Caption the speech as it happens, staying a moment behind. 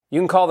You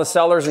can call the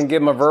sellers and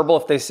give them a verbal.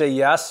 If they say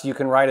yes, you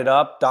can write it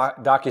up,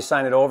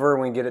 DocuSign it over,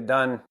 and we can get it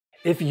done.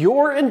 If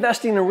you're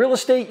investing in real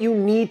estate, you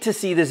need to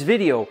see this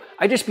video.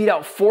 I just beat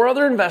out 4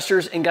 other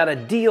investors and got a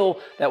deal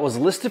that was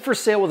listed for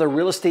sale with a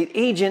real estate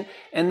agent,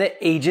 and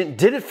the agent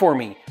did it for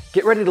me.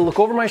 Get ready to look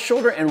over my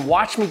shoulder and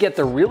watch me get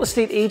the real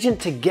estate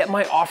agent to get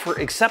my offer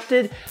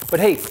accepted.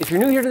 But hey, if you're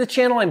new here to the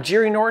channel, I'm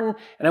Jerry Norton,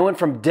 and I went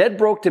from dead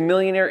broke to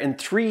millionaire in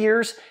 3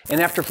 years. And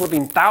after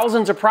flipping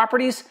thousands of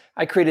properties,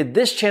 I created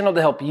this channel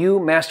to help you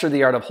master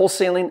the art of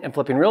wholesaling and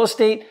flipping real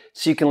estate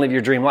so you can live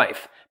your dream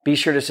life. Be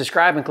sure to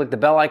subscribe and click the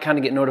bell icon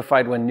to get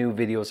notified when new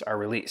videos are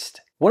released.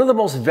 One of the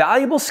most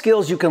valuable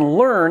skills you can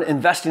learn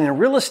investing in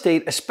real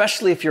estate,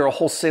 especially if you're a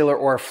wholesaler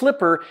or a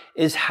flipper,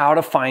 is how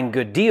to find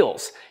good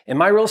deals. In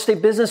my real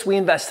estate business, we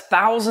invest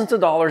thousands of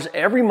dollars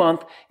every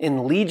month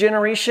in lead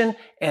generation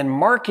and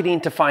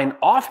marketing to find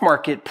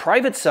off-market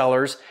private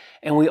sellers,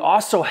 and we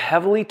also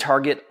heavily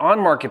target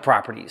on-market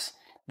properties.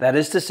 That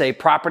is to say,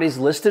 properties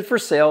listed for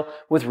sale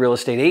with real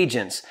estate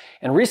agents.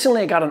 And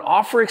recently I got an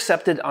offer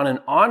accepted on an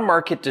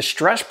on-market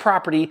distressed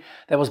property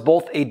that was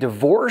both a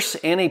divorce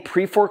and a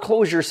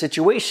pre-foreclosure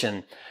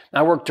situation.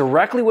 I worked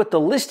directly with the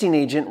listing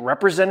agent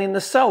representing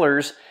the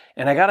sellers,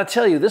 and I gotta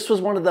tell you, this was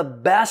one of the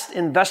best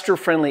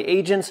investor-friendly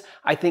agents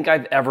I think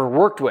I've ever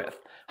worked with.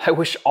 I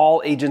wish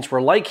all agents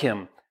were like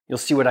him. You'll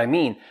see what I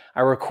mean.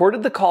 I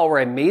recorded the call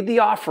where I made the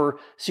offer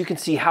so you can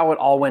see how it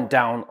all went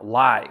down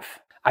live.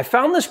 I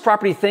found this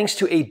property thanks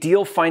to a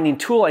deal finding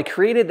tool I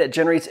created that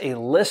generates a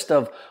list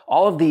of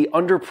all of the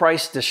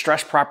underpriced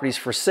distressed properties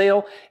for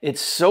sale.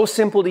 It's so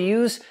simple to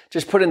use.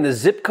 Just put in the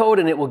zip code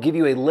and it will give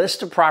you a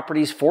list of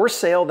properties for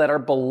sale that are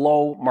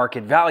below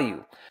market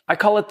value. I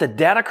call it the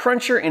Data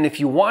Cruncher, and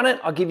if you want it,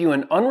 I'll give you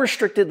an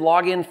unrestricted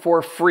login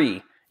for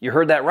free. You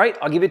heard that right.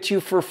 I'll give it to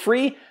you for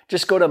free.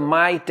 Just go to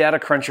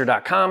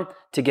mydatacruncher.com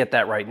to get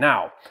that right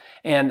now.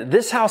 And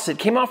this house, it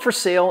came out for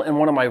sale in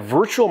one of my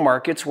virtual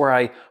markets where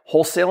I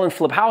wholesale and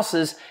flip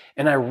houses,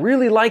 and I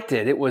really liked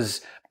it. It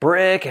was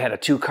brick, it had a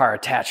 2-car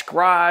attached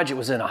garage, it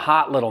was in a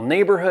hot little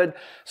neighborhood.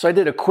 So I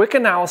did a quick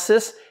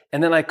analysis,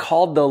 and then I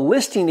called the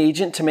listing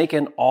agent to make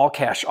an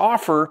all-cash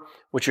offer,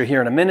 which you'll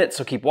hear in a minute,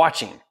 so keep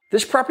watching.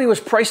 This property was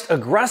priced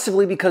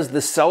aggressively because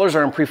the sellers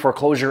are in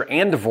pre-foreclosure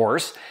and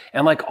divorce.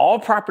 And like all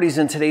properties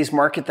in today's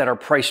market that are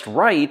priced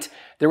right,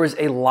 there was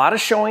a lot of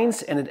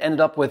showings and it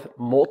ended up with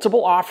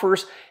multiple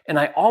offers. And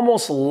I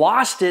almost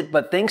lost it,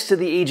 but thanks to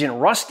the agent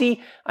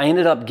Rusty, I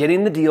ended up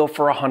getting the deal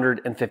for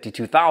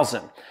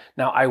 $152,000.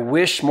 Now I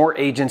wish more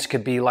agents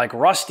could be like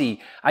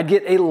Rusty. I'd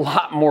get a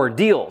lot more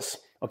deals.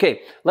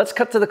 Okay, let's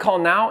cut to the call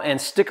now and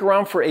stick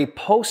around for a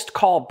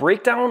post-call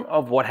breakdown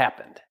of what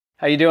happened.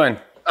 How you doing?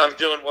 I'm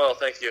doing well,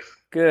 thank you.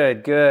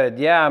 Good, good.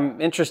 Yeah,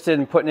 I'm interested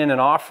in putting in an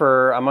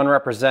offer. I'm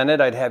unrepresented.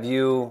 I'd have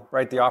you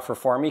write the offer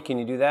for me. Can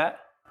you do that?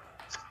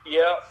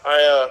 Yeah,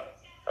 I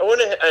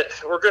went ahead.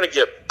 We're going to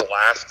get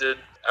blasted.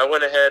 I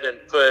went ahead and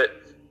put,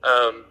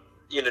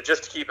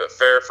 just to keep it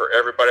fair for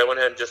everybody, I went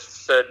ahead and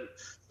just said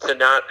to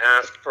not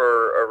ask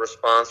for a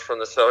response from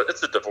the seller.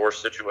 It's a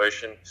divorce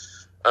situation.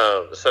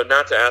 So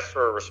not to ask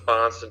for a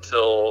response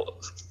until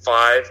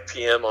 5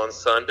 p.m. on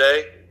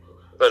Sunday.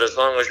 But as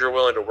long as you're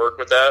willing to work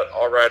with that,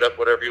 I'll write up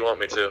whatever you want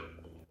me to.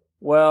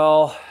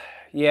 Well,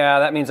 yeah,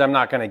 that means I'm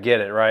not going to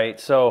get it, right?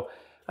 So,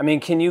 I mean,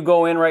 can you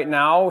go in right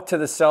now to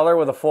the seller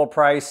with a full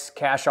price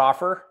cash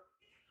offer?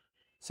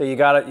 So you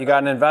got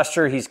an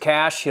investor, he's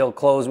cash, he'll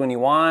close when you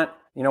want,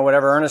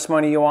 whatever earnest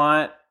money you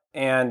want,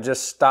 and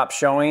just stop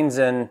showings.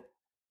 And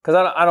because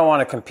I don't want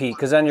to compete,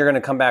 because then you're going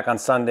to come back on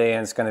Sunday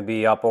and it's going to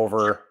be up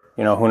over,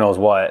 who knows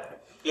what.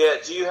 Yeah,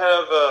 do you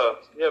have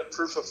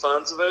proof of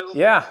funds available?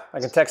 Yeah, I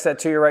can text that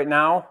to you right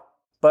now.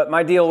 But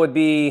my deal would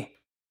be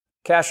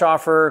cash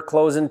offer,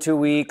 close in 2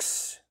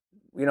 weeks,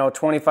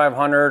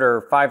 $2,500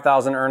 or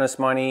 $5,000 earnest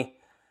money.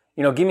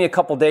 Give me a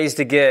couple days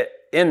to get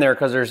in there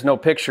because there's no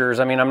pictures.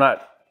 I mean, I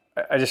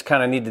just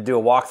kind of need to do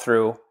a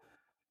walkthrough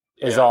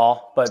is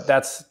all. But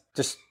that's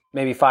just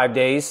maybe 5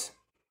 days.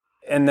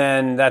 And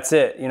then that's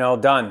it,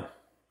 done.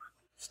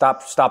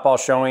 Stop all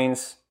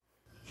showings.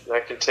 I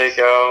can take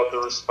out the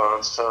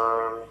response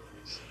time,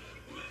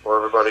 or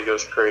everybody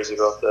goes crazy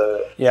about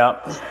that. Yeah.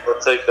 I'll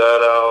take that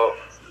out,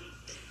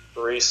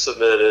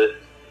 resubmit it,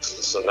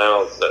 so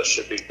now that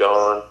should be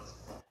gone.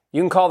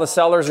 You can call the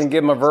sellers and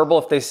give them a verbal.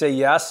 If they say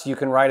yes, you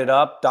can write it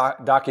up,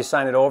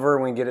 DocuSign it over,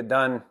 and we can get it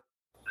done.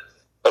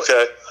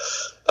 Okay.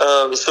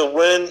 So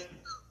when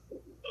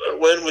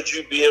would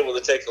you be able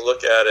to take a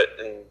look at it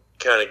and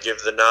kind of give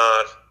the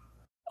nod?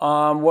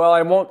 Well,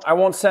 I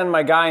won't send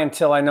my guy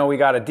until I know we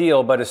got a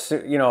deal, but as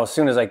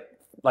soon as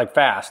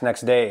fast,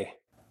 next day.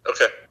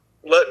 Okay.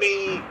 Let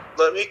me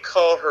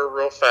call her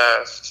real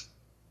fast,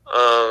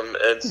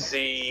 and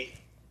see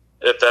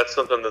if that's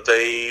something that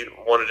they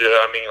want to do.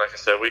 I mean, like I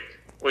said,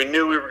 we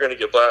knew we were going to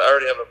get blasted. I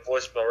already have a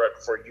voicemail right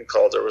before you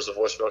called. There was a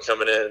voicemail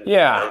coming in.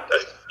 Yeah.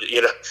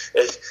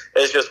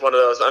 It's just one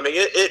of those. I mean,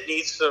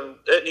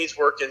 it needs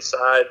work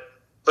inside.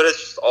 But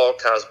it's just all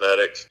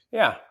cosmetic.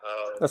 Yeah,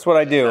 that's what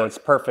I do. It's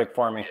perfect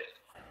for me.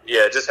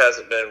 Yeah, it just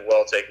hasn't been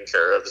well taken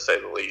care of, to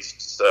say the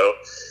least. So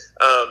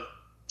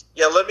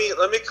Yeah, let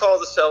me call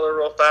the seller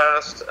real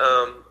fast.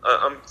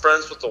 I'm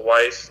friends with the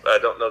wife. I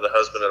don't know the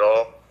husband at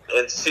all,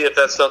 and see if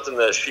that's something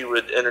that she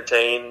would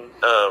entertain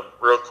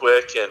real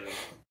quick. And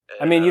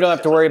I mean, you don't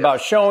have to worry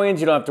about showings.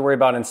 You don't have to worry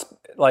about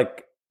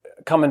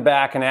coming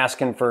back and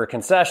asking for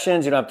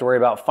concessions. You don't have to worry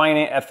about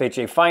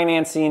FHA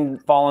financing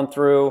falling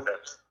through. Okay.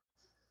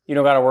 You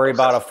don't got to worry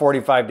about a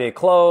 45-day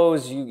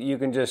close.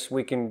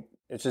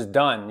 It's just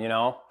done, you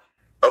know?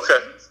 Okay.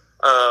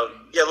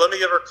 Yeah, let me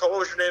give her a call. What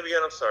was your name again?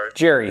 I'm sorry.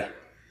 Jerry.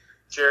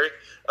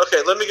 Okay,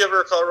 let me give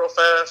her a call real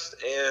fast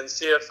and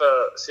see if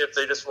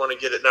they just want to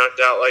get it knocked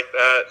out like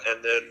that,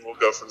 and then we'll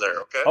go from there,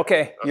 okay?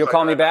 Okay. You'll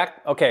call me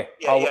back? Okay.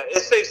 Yeah,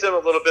 it saves them a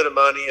little bit of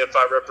money if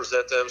I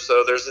represent them,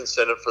 so there's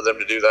incentive for them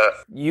to do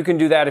that. You can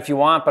do that if you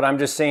want, but I'm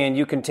just saying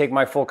you can take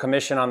my full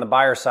commission on the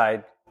buyer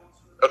side.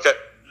 Okay.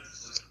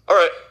 All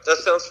right, that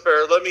sounds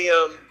fair. Let me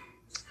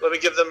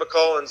give them a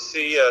call and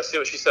see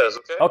what she says,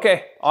 okay?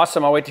 Okay,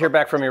 awesome. I'll wait to hear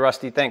back from you,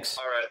 Rusty. Thanks.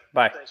 All right.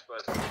 Bye. Thanks,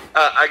 bud.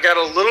 I got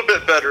a little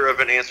bit better of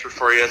an answer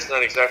for you. It's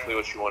not exactly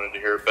what you wanted to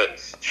hear, but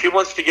she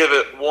wants to give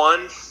it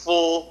one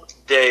full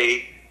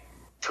day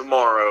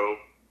tomorrow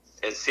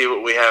and see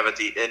what we have at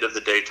the end of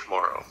the day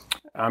tomorrow.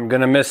 I'm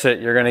gonna miss it.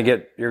 You're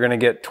gonna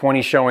get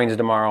 20 showings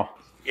tomorrow.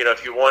 You know,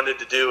 if you wanted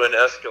to do an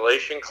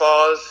escalation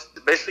clause,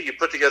 basically you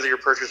put together your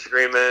purchase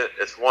agreement.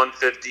 It's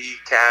 $150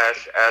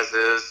 cash as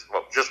is,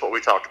 well, just what we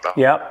talked about.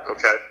 Yep.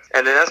 Okay.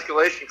 And an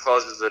escalation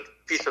clause is a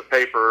piece of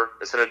paper.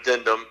 It's an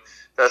addendum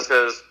that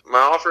says my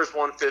offer is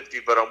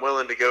 $150, but I'm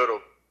willing to go to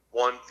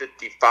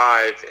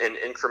 $155 in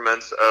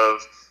increments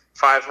of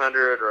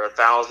 500 or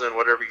 1,000,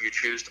 whatever you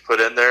choose to put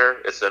in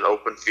there. It's an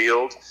open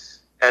field.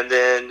 And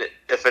then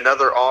if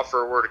another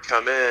offer were to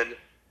come in,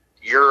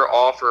 your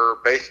offer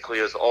basically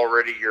is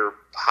already your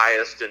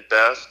highest and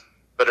best,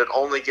 but it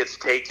only gets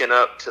taken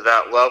up to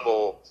that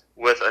level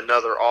with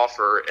another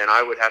offer, and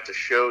I would have to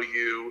show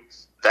you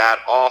that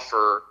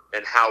offer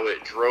and how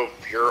it drove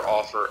your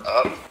offer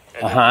up,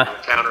 and then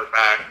counter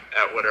back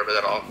at whatever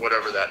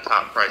that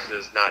top price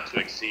is, not to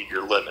exceed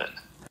your limit.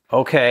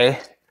 Okay.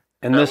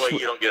 And that way you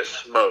don't get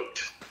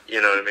smoked.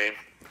 You know what I mean?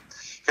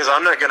 Because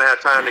I'm not going to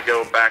have time to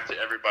go back to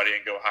everybody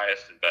and go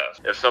highest and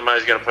best. If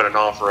somebody's going to put an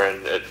offer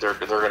in, they're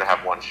going to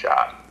have one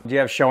shot. Do you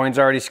have showings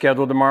already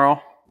scheduled tomorrow?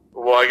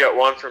 Well, I got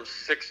one from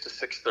 6 to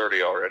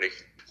 6:30 already.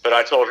 But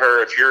I told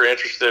her, if you're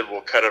interested,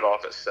 we'll cut it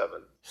off at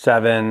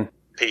 7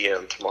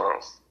 p.m.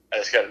 tomorrow. I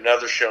just got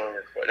another showing.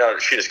 No,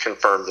 she just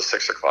confirmed the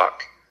 6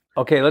 o'clock.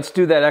 Okay, let's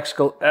do that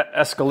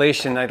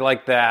escalation. I'd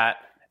like that.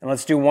 And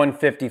let's do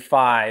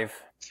 155.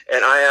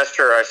 And I asked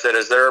her, I said,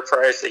 is there a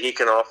price that he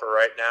can offer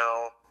right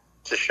now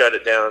to shut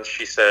it down?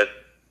 She said,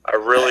 I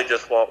really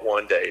just want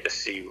one day to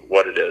see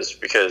what it is,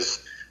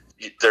 because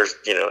there's,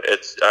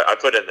 I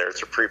put in there,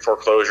 it's a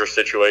pre-foreclosure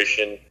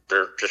situation.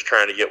 They're just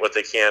trying to get what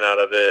they can out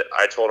of it.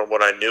 I told them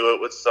what I knew it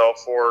would sell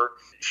for.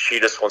 She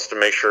just wants to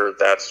make sure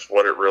that's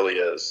what it really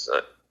is,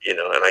 and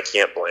I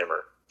can't blame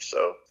her.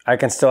 So I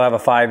can still have a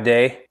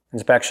 5-day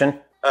inspection?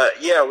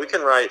 Yeah, we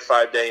can write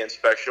 5-day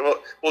inspection.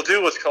 We'll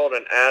do what's called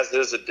an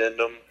as-is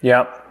addendum.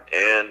 Yep.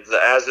 And the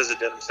as-is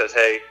addendum says,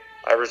 hey,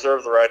 I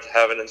reserve the right to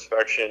have an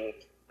inspection.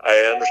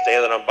 I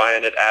understand that I'm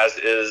buying it as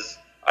is.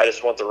 I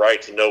just want the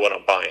right to know what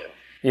I'm buying.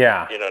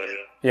 Yeah. You know what I mean?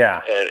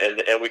 Yeah.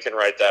 And we can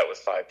write that with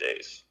 5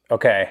 days.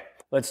 Okay.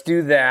 Let's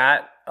do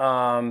that.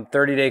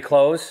 30-day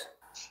close?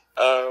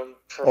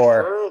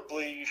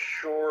 Preferably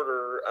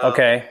shorter.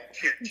 Okay.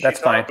 That's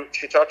fine.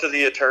 She talked to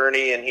the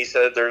attorney, and he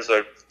said there's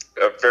a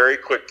very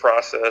quick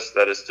process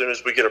that as soon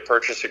as we get a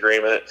purchase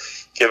agreement,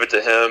 give it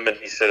to him, and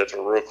he said it's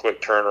a real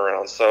quick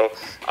turnaround. So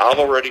I've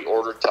already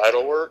ordered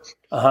title work.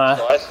 So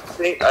I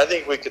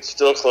think we could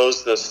still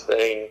close this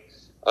thing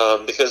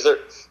because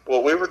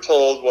what we were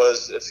told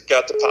was it's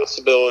got the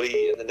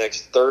possibility in the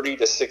next 30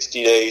 to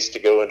 60 days to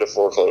go into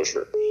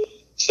foreclosure.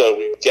 So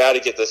we've got to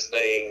get this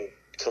thing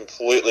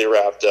completely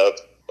wrapped up.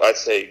 I'd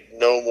say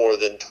no more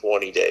than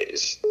 20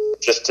 days,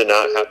 just to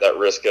not have that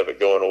risk of it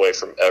going away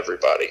from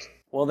everybody.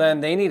 Well,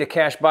 then they need a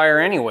cash buyer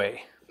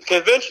anyway.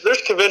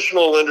 There's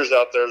conventional lenders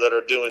out there that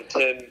are doing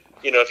 10.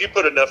 If you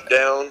put enough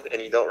down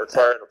and you don't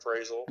require an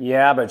appraisal.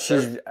 Yeah, but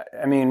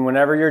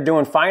whenever you're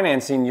doing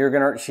financing,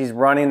 she's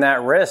running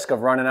that risk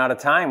of running out of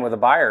time with a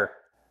buyer.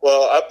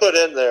 Well, I put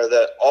in there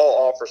that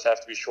all offers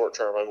have to be short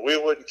term. I mean, we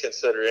wouldn't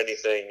consider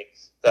anything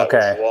that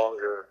was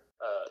longer.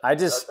 I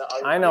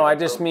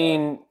just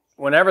mean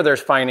whenever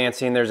there's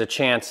financing, there's a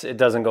chance it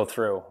doesn't go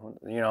through.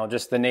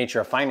 Just the nature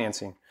of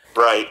financing.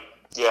 Right.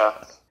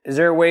 Yeah. Is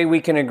there a way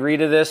we can agree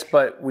to this,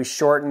 but we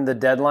shorten the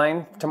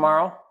deadline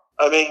tomorrow?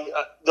 I mean,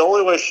 the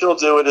only way she'll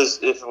do it is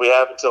if we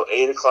have until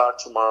 8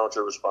 o'clock tomorrow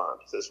to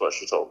respond. That's what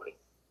she told me.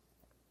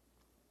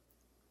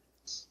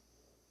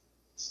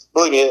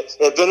 Believe me,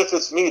 it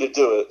benefits me to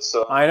do it.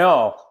 So I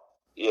know.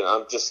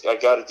 I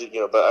got to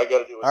do. But I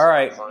got to do it. All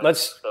right,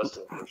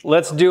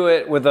 let's do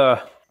it with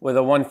a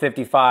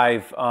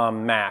 155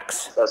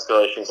 max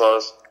escalation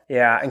clause.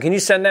 Yeah, and can you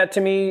send that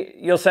to me?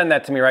 You'll send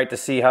that to me, right, to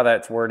see how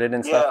that's worded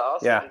and stuff? I'll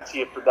send it to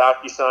you for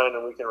DocuSign,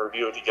 and we can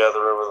review it together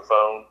over the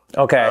phone.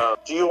 Okay.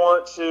 Do you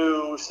want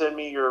to send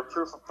me your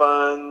proof of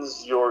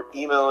funds, your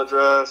email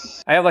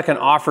address? I have like an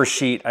offer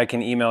sheet I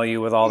can email you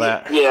with all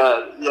that.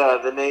 Yeah,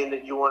 the name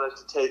that you wanted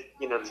to take,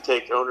 to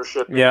take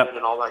ownership in and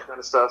all that kind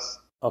of stuff.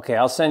 Okay,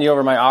 I'll send you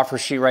over my offer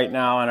sheet right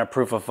now and a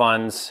proof of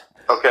funds.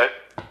 Okay.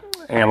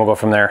 And we'll go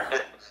from there.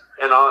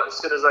 And as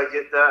soon as I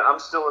get that, I'm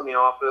still in the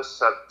office.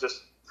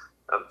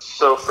 I'm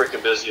so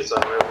freaking busy, it's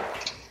unreal.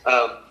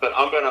 But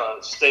I'm going to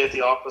stay at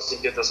the office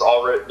and get this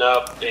all written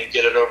up and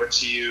get it over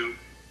to you,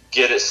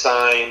 get it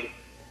signed,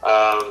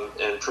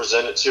 and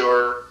present it to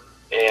her,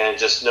 and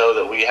just know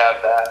that we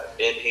have that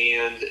in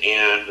hand,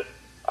 and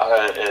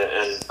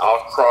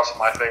I'll cross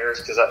my fingers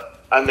because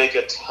I make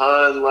a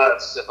ton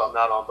less if I'm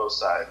not on both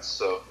sides.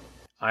 So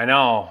I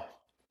know.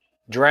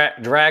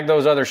 Drag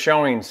those other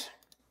showings.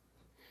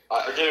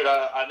 Dude,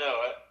 I know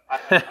it.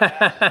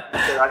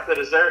 I said,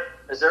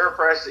 is there a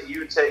price that you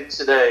would take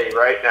today,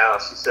 right now?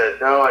 She said,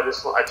 no, I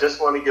just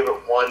want to give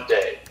it one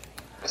day.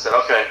 I said,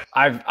 okay.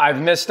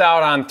 I've missed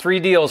out on 3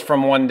 deals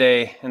from one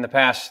day in the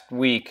past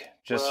week,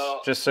 just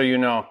so you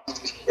know.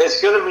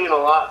 It's going to mean a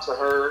lot to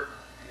her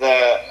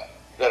that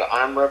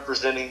I'm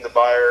representing the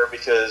buyer,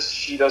 because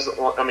she doesn't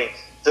want,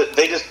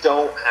 they just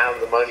don't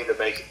have the money to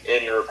make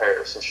any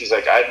repairs. So she's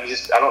like, I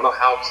don't know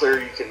how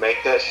clear you can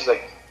make that. She's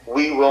like,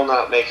 we will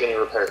not make any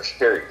repairs,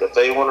 period. If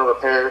they want to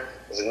repair,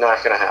 it's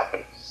not going to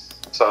happen.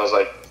 So I was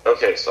like,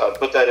 okay, so I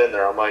put that in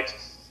there. I'm like,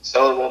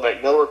 seller will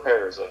make no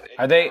repairs.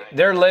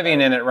 They're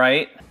living in it,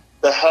 right?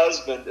 The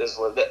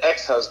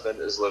ex-husband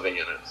is living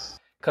in it.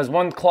 Because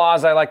one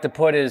clause I like to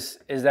put is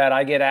that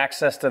I get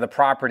access to the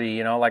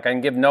property, like I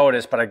can give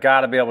notice, but I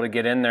got to be able to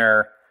get in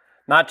there,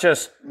 not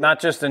just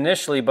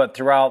initially, but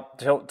throughout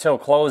till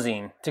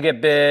closing, to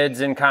get bids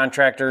and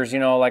contractors,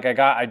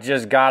 I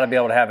just got to be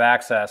able to have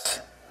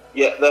access.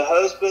 Yeah, the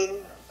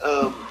husband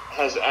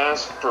has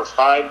asked for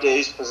 5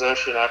 days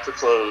possession after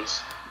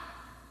close,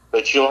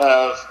 but you'll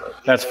have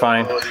that's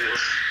fine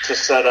to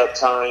set up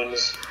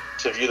times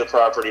to view the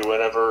property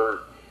whenever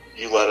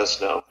you let us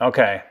know.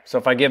 Okay, so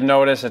if I give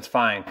notice, it's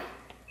fine.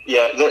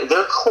 Yeah,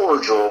 they're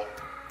cordial,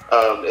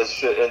 and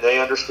they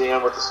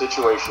understand what the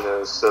situation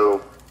is,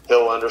 so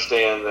they'll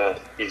understand that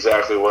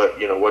exactly what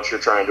you're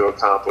trying to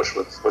accomplish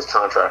with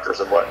contractors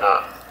and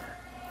whatnot.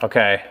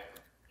 Okay.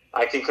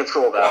 I can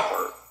control that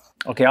part.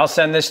 Okay, I'll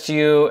send this to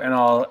you, and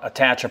I'll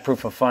attach a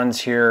proof of funds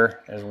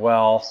here as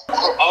well.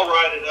 I'll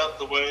write it up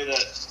the way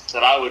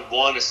that I would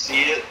want to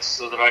see it,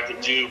 so that I can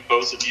do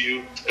both of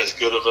you as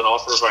good of an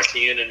offer as I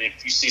can. And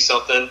if you see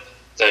something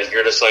that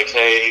you're just like,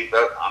 hey,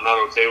 I'm not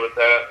okay with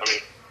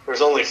that,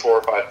 there's only 4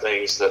 or 5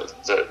 things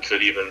that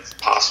could even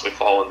possibly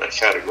fall in that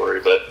category.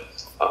 But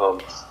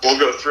we'll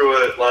go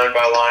through it line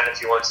by line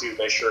if you want to,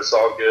 make sure it's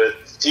all good.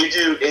 Do you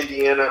do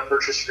Indiana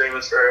purchase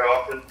agreements very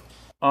often?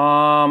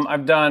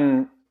 I've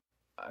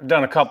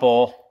done a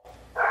couple.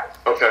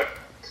 Okay.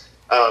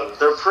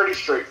 They're pretty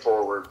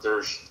straightforward.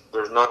 There's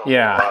not a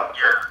lot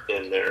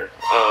in there.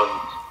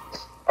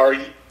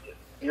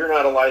 You're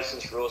not a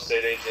licensed real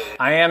estate agent?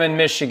 I am in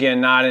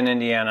Michigan, not in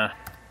Indiana.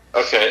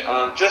 Okay.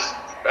 Just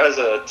as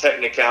a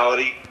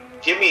technicality,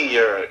 give me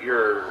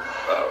your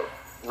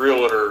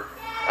realtor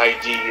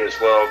ID as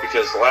well,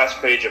 because the last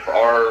page of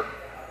our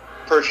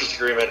purchase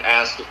agreement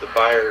asks if the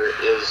buyer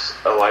is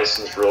a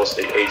licensed real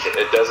estate agent.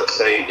 It doesn't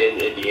say in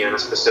Indiana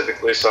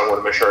specifically, so I want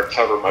to make sure I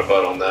cover my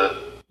butt on that.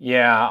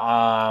 Yeah,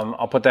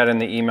 I'll put that in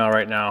the email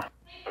right now.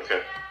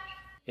 Okay.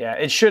 Yeah,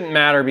 it shouldn't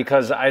matter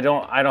because I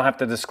don't have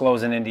to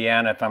disclose in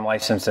Indiana if I'm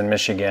licensed in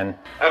Michigan.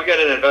 I've got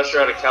an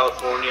investor out of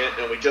California,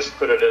 and we just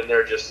put it in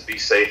there just to be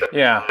safe.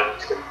 Yeah.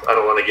 I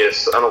don't want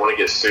to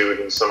get sued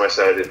and somebody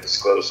said I didn't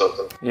disclose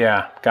something.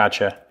 Yeah,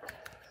 gotcha.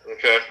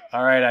 Okay.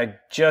 All right, I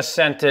just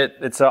sent it.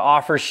 It's an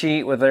offer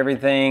sheet with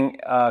everything,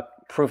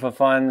 proof of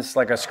funds,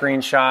 like a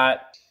screenshot.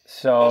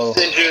 So I'll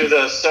send you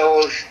the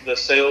seller's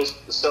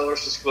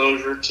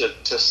disclosure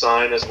to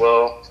sign as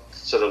well,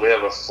 so that we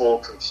have a full,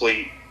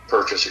 complete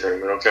purchase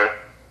agreement. Okay.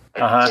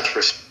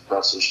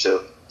 Message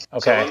too.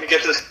 Okay.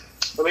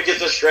 So let me get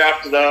this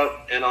drafted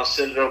up, and I'll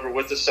send it over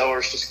with the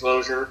seller's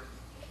disclosure,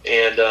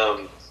 and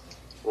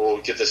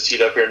we'll get this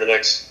teed up here in the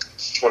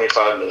next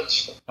 25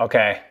 minutes.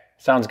 Okay.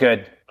 Sounds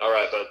good. All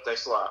right, bud.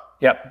 Thanks a lot.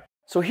 Yep.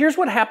 So here's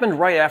what happened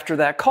right after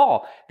that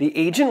call. The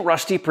agent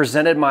Rusty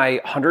presented my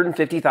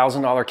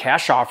 $150,000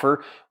 cash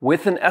offer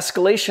with an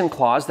escalation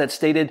clause that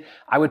stated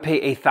I would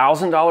pay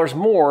 $1,000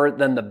 more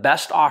than the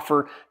best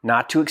offer,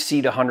 not to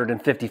exceed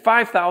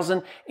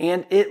 $155,000,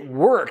 and it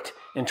worked.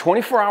 In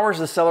 24 hours,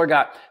 the seller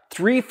got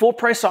 3 full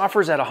price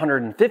offers at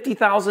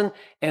 $150,000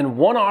 and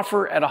 1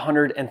 offer at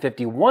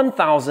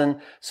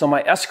 $151,000. So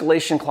my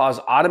escalation clause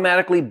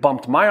automatically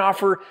bumped my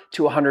offer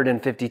to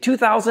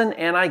 $152,000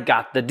 and I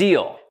got the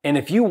deal. And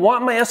if you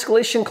want my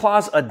escalation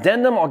clause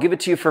addendum, I'll give it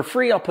to you for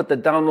free. I'll put the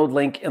download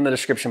link in the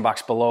description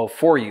box below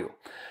for you.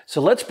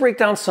 So let's break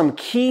down some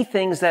key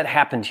things that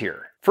happened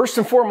here. First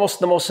and foremost,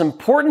 the most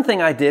important thing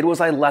I did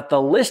was I let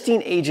the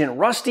listing agent,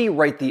 Rusty,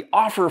 write the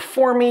offer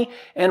for me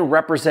and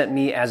represent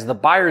me as the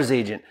buyer's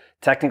agent.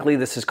 Technically,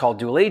 this is called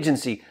dual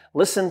agency.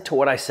 Listen to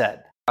what I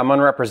said. I'm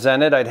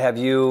unrepresented. I'd have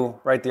you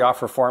write the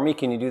offer for me.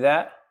 Can you do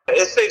that?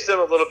 It saves them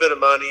a little bit of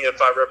money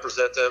if I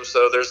represent them,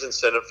 so there's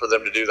incentive for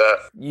them to do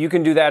that. You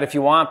can do that if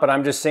you want, but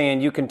I'm just saying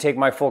you can take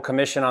my full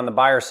commission on the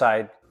buyer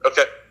side.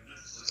 Okay.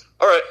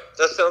 All right.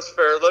 That sounds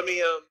fair. Let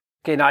me...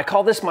 Okay, now I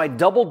call this my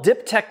double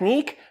dip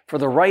technique. For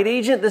the right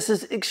agent, this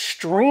is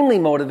extremely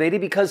motivating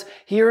because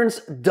he earns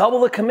double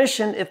the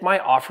commission if my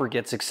offer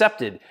gets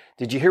accepted.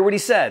 Did you hear what he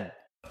said?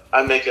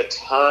 I make a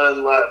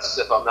ton less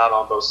if I'm not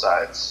on both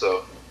sides,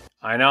 so...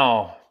 I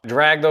know.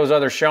 Drag those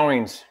other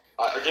showings.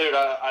 Dude,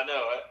 I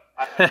know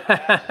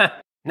it.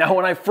 Now,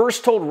 when I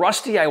first told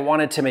Rusty I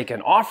wanted to make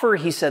an offer,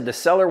 he said the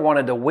seller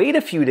wanted to wait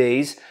a few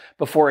days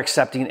before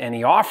accepting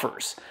any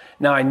offers.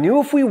 Now, I knew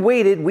if we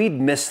waited,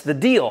 we'd miss the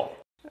deal.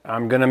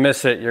 I'm gonna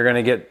miss it. You're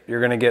gonna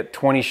get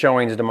 20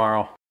 showings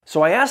tomorrow.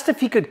 So I asked if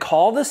he could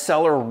call the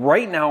seller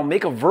right now,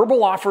 make a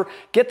verbal offer,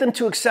 get them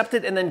to accept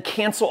it, and then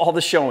cancel all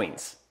the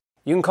showings.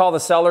 You can call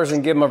the sellers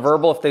and give them a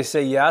verbal. If they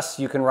say yes,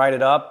 you can write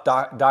it up,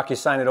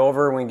 DocuSign it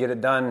over, and we can get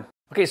it done.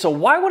 Okay, so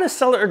why would a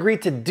seller agree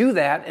to do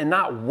that and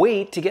not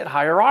wait to get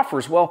higher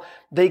offers? Well,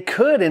 they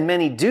could, and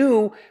many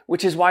do,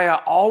 which is why I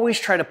always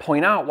try to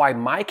point out why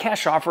my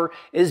cash offer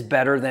is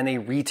better than a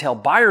retail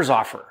buyer's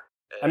offer.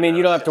 I mean,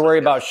 you don't have to worry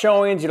about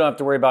showings. You don't have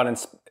to worry about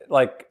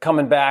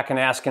coming back and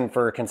asking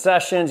for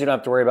concessions. You don't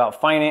have to worry about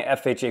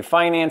FHA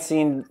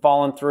financing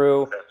falling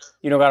through.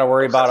 You don't got to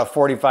worry about a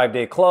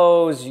 45-day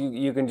close.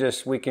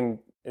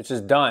 It's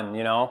just done,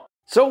 you know?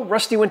 So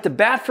Rusty went to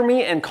bat for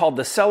me and called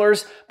the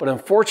sellers, but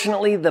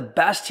unfortunately, the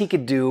best he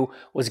could do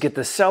was get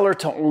the seller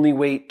to only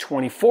wait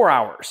 24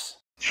 hours.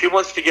 She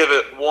wants to give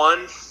it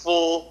one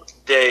full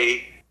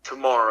day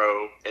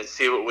tomorrow and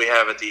see what we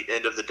have at the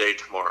end of the day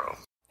tomorrow.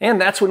 And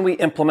that's when we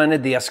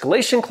implemented the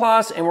escalation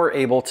clause and were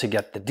able to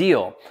get the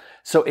deal.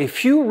 So a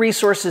few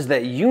resources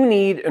that you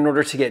need in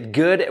order to get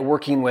good at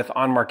working with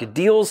on-market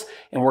deals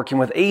and working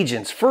with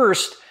agents.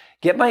 First,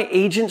 get my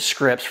agent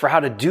scripts for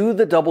how to do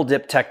the double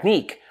dip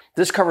technique.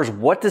 This covers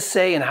what to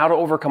say and how to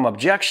overcome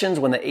objections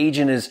when the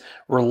agent is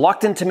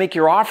reluctant to make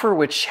your offer,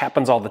 which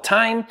happens all the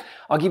time.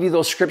 I'll give you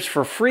those scripts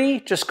for free.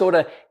 Just go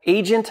to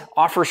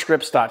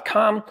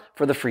agentofferscripts.com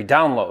for the free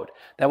download.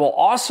 That will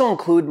also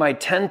include my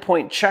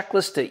 10-point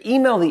checklist to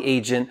email the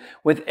agent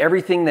with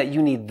everything that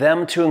you need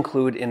them to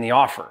include in the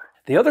offer.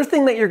 The other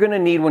thing that you're going to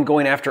need when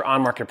going after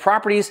on-market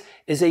properties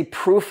is a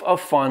proof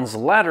of funds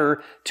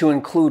letter to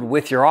include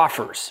with your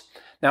offers.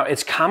 Now,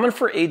 it's common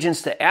for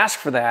agents to ask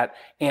for that,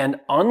 and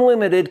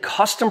unlimited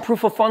custom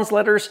proof of funds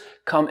letters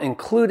come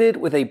included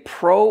with a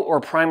pro or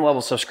prime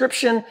level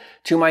subscription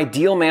to my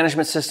deal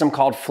management system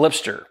called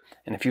Flipster.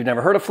 And if you've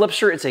never heard of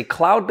Flipster, it's a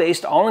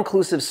cloud-based,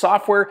 all-inclusive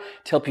software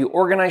to help you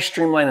organize,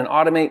 streamline, and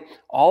automate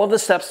all of the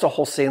steps to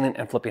wholesaling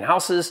and flipping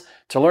houses.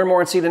 To learn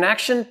more and see it in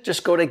action,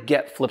 just go to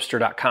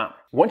getflipster.com.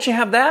 Once you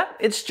have that,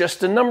 it's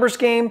just a numbers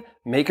game.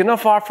 Make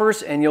enough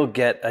offers and you'll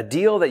get a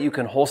deal that you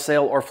can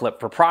wholesale or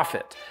flip for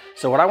profit.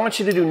 So what I want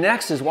you to do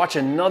next is watch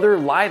another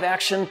live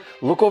action,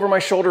 look over my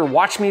shoulder,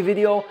 watch me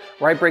video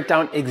where I break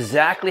down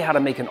exactly how to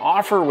make an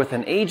offer with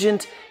an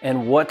agent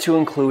and what to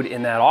include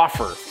in that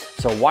offer.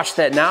 So watch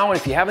that now, and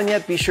if you haven't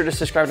yet, be sure to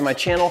subscribe to my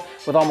channel.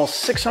 With almost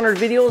 600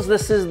 videos,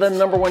 this is the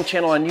 #1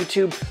 channel on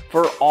YouTube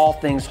for all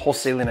things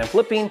wholesaling and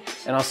flipping,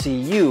 and I'll see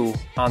you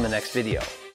on the next video.